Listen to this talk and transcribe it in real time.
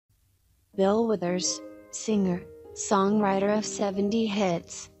Bill Withers, singer, songwriter of 70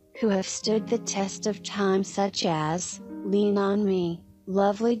 hits, who have stood the test of time such as, Lean on Me,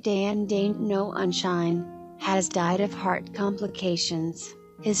 Lovely Day and Ain't No Unshine, has died of heart complications,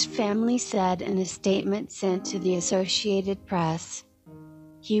 his family said in a statement sent to the Associated Press.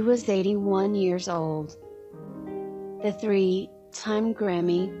 He was 81 years old. The three-time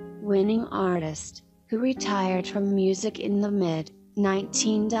Grammy-winning artist, who retired from music in the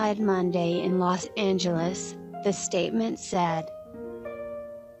mid-19 died Monday in Los Angeles, the statement said.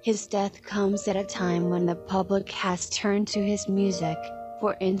 His death comes at a time when the public has turned to his music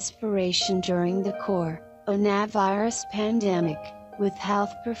for inspiration during the coronavirus pandemic, with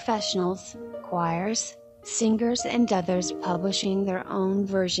health professionals, choirs, singers and others publishing their own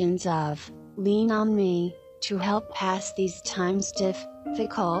versions of Lean on Me to help pass these times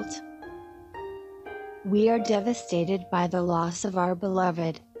difficult. We are devastated by the loss of our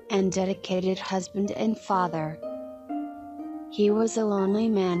beloved and dedicated husband and father. He was a lonely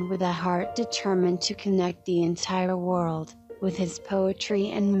man with a heart determined to connect the entire world with his poetry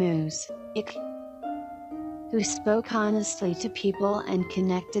and music, who spoke honestly to people and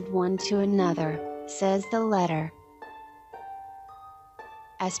connected one to another, says the letter.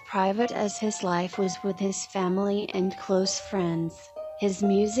 As private as his life was with his family and close friends, his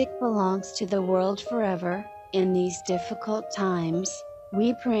music belongs to the world forever. In these difficult times,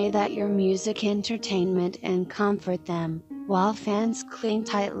 we pray that your music entertainment and comfort them, while fans cling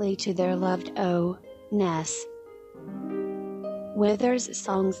tightly to their loved ones. Withers'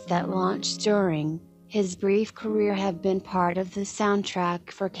 songs that launched during his brief career have been part of the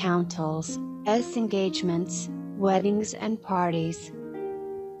soundtrack for countless engagements, weddings and parties.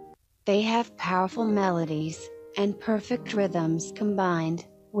 They have powerful melodies, and perfect rhythms combined,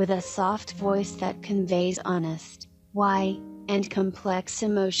 with a soft voice that conveys honest, and complex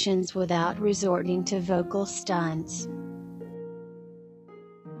emotions without resorting to vocal stunts.